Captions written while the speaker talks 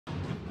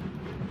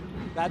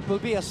That will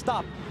be a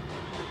stop.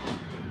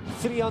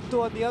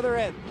 3-on-2 on the other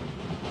end.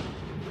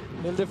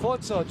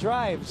 Ildefonso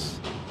drives.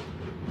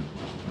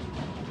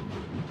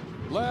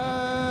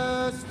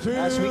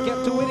 As we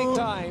get to winning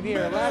time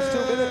here, last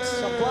 2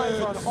 minutes,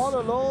 applying for an all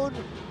alone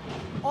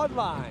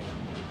online.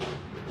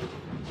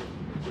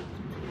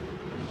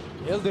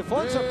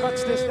 Ildefonso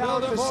cuts this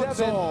down to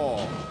 7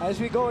 as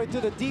we go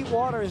into the deep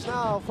waters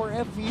now for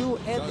FEU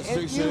and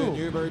NU.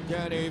 Hubert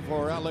Kenny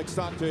for Alex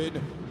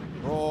Stockton.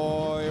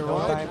 Roy No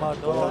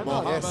timeout, no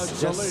timeout.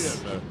 Yes,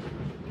 Just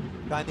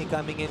Kenny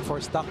coming in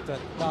for Stockton.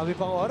 Dami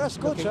pang oras,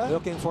 coach,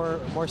 looking for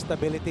more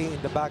stability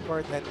in the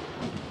backcourt and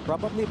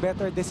probably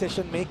better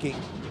decision making.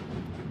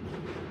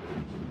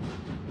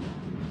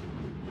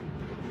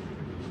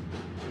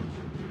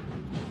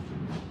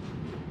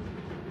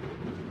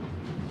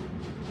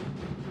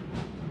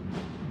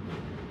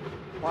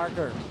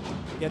 Parker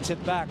gets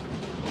it back.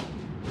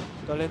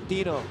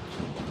 Tolentino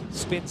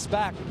spins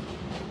back.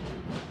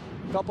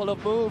 Couple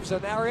of moves,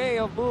 an array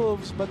of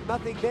moves, but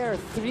nothing there.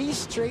 3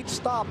 straight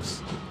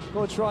stops,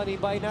 Coach Ronnie,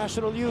 by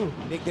National U.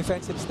 Big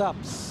defensive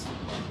stops.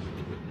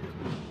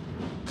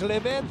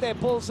 Clemente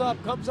pulls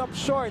up, comes up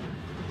short.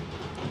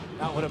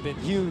 That would have been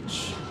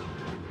huge.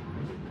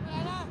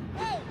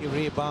 The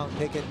rebound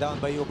taken down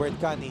by Hubert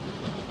Kenny.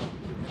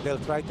 They'll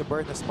try to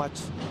burn as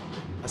much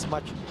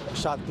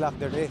shot clock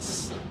there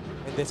is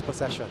in this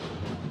possession.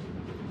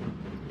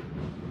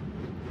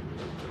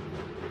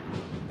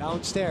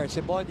 Downstairs,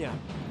 Ibonia.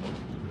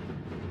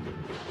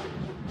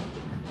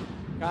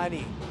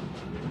 Kenny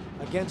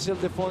against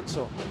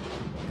Ildefonso.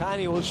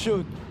 Kenny will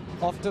shoot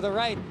off to the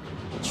right.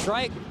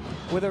 Strike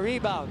with a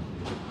rebound.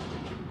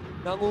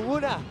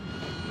 Nangunguna.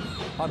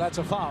 Oh, that's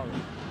a foul.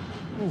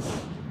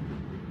 Oof.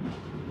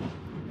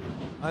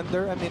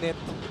 Under a minute,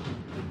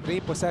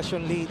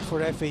 3-possession lead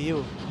for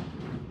FEU.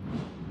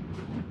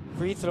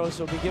 Free throws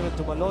will be given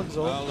to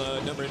Malonzo.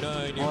 Well, number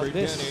 9, Hubert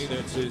Kenny,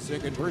 that's his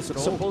second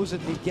personal.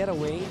 Supposedly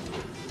getaway.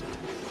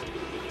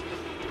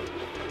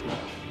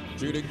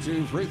 Shooting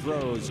 2 free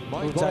throws. Two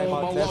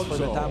timeout left for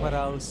the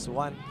Tamaraws,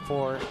 1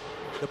 for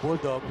the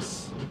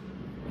Bulldogs.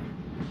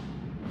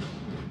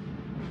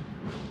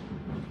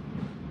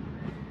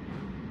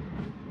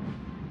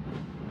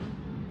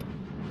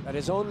 That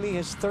is only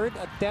his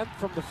 3rd attempt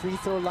from the free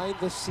throw line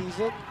this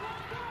season.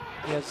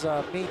 He has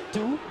made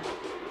 2.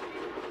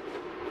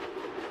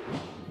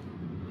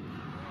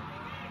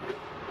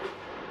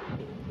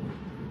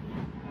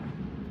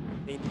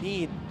 They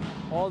need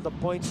all the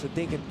points that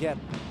they can get.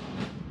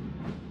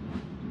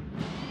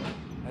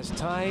 As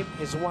time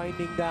is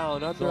winding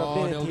down, under a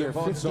minute here,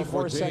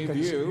 54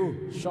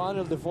 seconds. Sean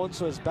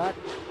Ildefonso is back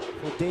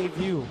for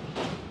debut.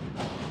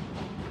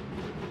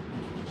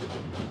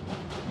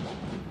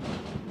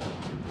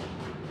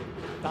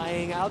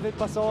 Tying Alvin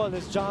Pasol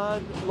is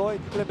John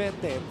Lloyd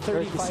Clemente,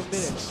 35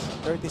 minutes.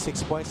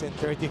 36 points in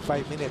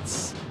 35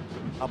 minutes.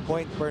 A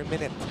point per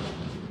minute.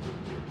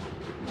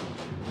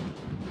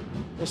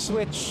 The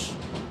switch.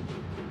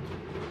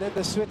 Then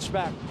the switch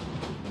back.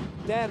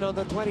 10 on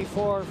the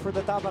 24 for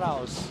the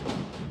Tamaraws.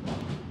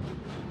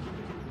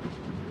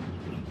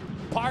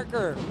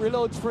 Parker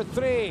reloads for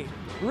 3.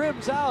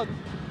 Rims out.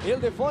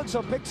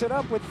 Ildefonso picks it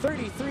up with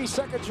 33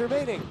 seconds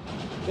remaining.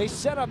 They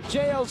set up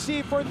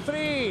JLC for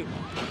 3.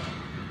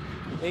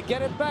 They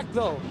get it back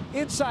though.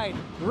 Inside,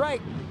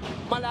 right.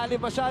 Malalim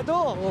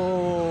masyado.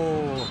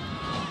 Oh,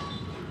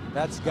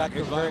 that's got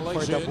to hurt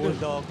for the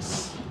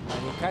Bulldogs.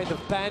 And he kind of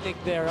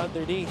panicked there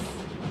underneath.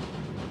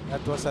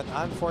 That was an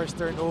unforced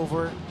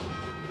turnover.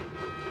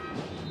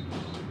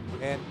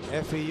 And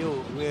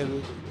FEU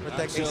will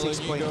protect a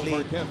 6-point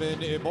lead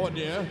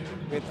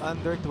with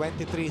under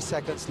 23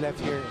 seconds left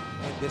here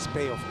in this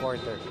payoff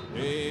quarter.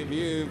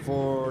 Debut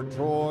for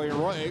Troy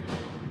Reich.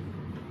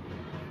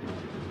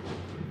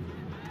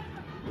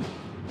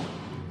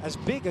 As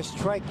big as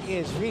Strike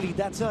is, really,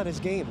 that's not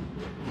his game.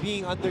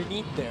 Being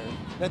underneath there.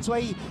 That's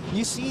why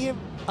you see him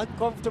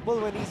uncomfortable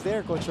when he's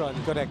there, Coach Ron.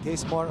 Correct.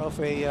 He's more of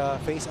a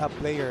face-up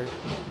player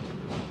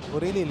who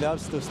really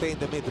loves to stay in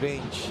the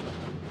mid-range.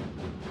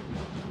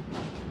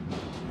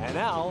 And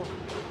now,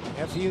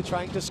 FEU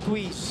trying to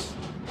squeeze.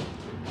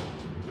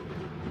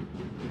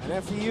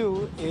 And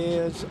FEU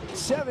is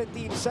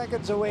 17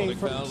 seconds away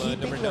from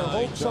keeping their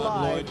hopes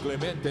alive.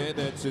 Clemente,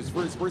 that's his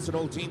first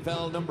personal team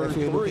foul, number FEU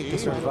 3. looking to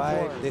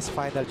survive this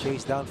final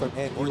chase down from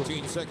NU.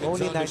 14 seconds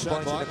Only on 9 the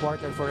points in the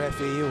quarter for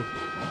FEU.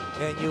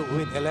 NU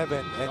win 11,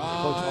 and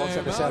Coach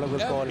Olson Marcelo will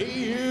call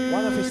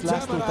one of his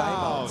last 2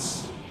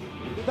 timeouts.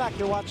 We'll be back.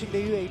 You're watching the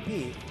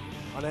UAAP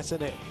on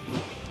SNA.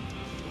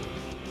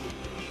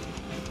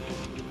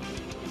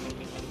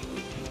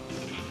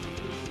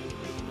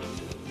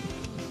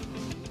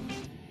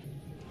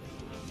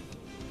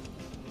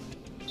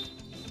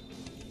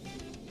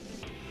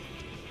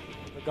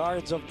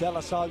 Guards of De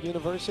La Salle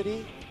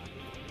University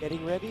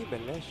getting ready.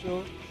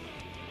 Melesio,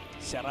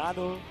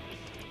 Serrano.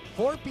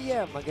 4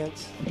 p.m.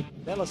 against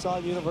De La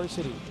Salle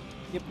University.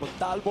 Kip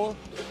Montalvo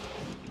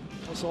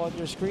also on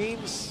your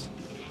screens.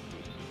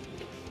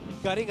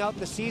 Gutting out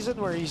the season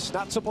where he's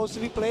not supposed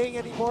to be playing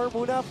anymore,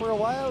 Muna, for a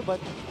while, but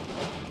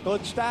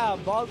Coach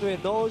Tab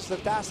Baldwin knows the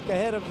task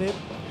ahead of him.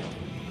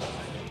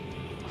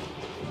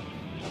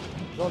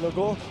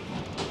 Go.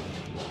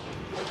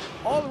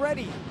 All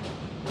ready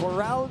for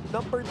round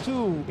number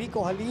 2.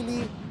 Miko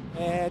Halili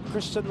and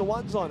Christian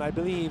Luanzon, I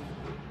believe,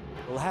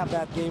 will have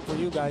that game for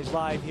you guys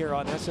live here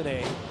on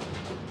SNA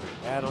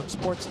and on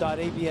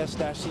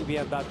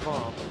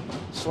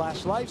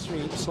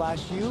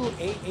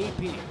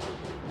sports.abs-cbn.com/livestream/UAAP.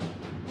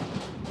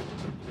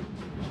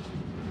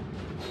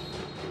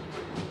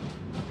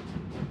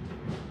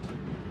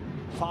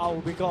 Foul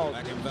will be called.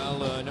 Back in foul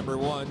number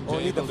 1.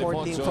 Only the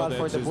 14th foul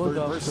for the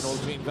Bulldogs. Personal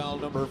team foul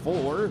number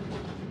 4.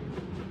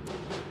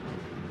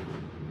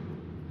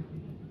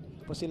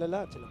 Pa sila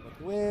lahat. Sila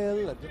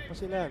Manuel, andun pa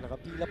sila.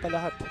 Nakapila pa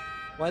lahat.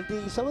 While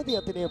some of the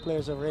Ateneo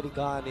players have already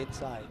gone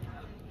inside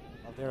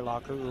of their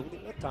locker room.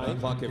 Time.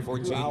 Clock at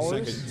 14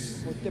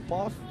 seconds. For tip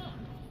off.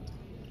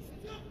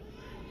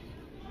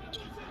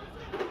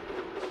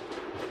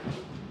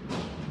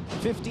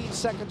 $15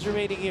 seconds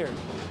remaining here.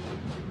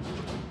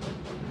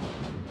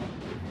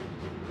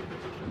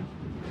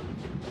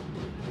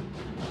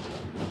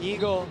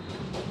 Eagle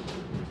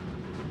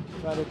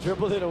try to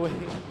dribble it away.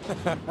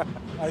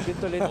 Arbit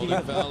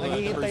Tolentino.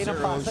 Naghihintay ng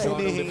pasa.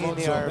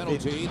 Hinihingi ni Arbit.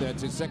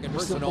 That's his second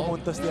Gusto personal.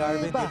 pumuntos ni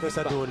Arbit dito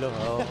sa dulo.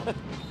 Oh.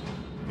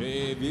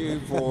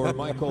 Debut for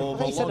Michael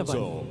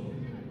Malonzo.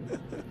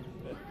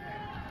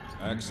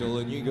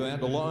 Axel Inigo at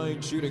the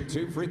line, shooting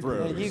 2 free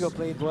throws. Inigo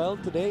played well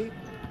today.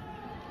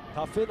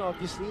 Toughen,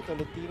 obviously,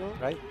 Tolentino.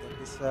 Right, and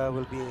this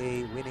will be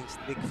a winning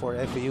streak for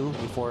FEU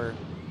before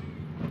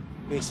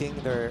facing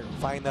their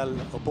final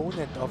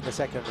opponent of the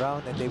second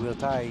round, and they will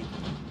tie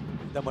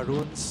the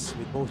Maroons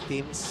with both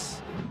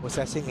teams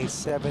possessing a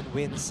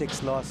 7-win,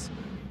 6-loss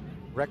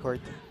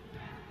record.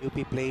 UP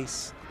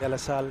plays De La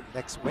Salle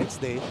next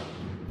Wednesday,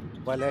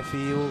 while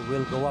FEU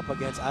will go up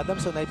against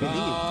Adamson, I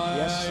believe.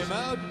 Yes.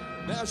 Out.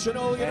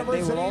 National And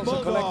University they will also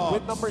collect Bulldogs.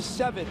 win number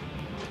 7.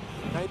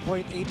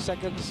 9.8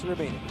 seconds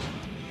remaining.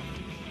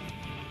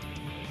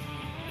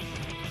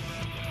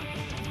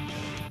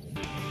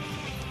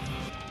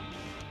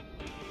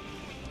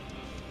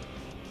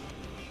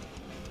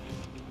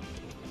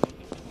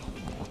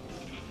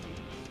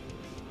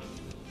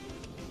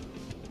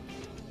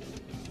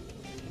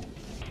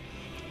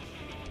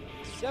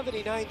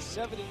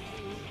 .79-72.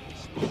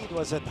 Speed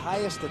was at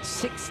highest at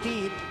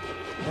 16.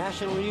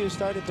 National U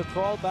started to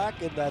crawl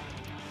back in that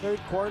third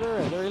quarter,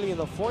 and early in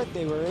the fourth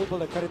they were able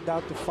to cut it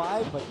down to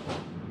 5, but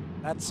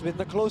that's been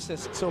the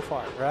closest so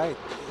far. Right,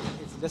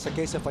 it's just a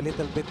case of a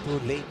little bit too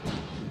late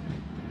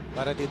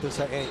para dito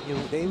sa NU.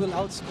 They will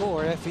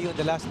outscore FEU in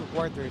the last 2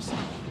 quarters.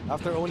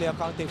 After only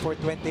accounting for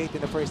 28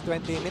 in the first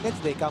 20 minutes,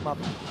 they come up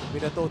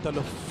with a total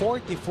of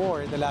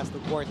 44 in the last 2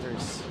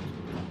 quarters.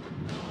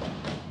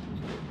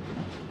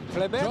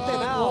 Clemente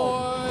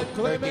now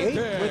Clemente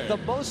with the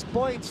most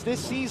points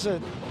this season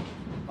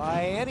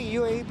by any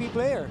UAAP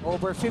player.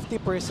 Over 50%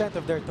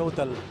 of their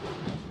total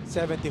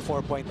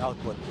 74-point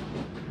output.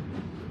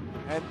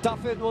 And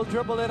Tuffin will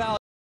dribble it out.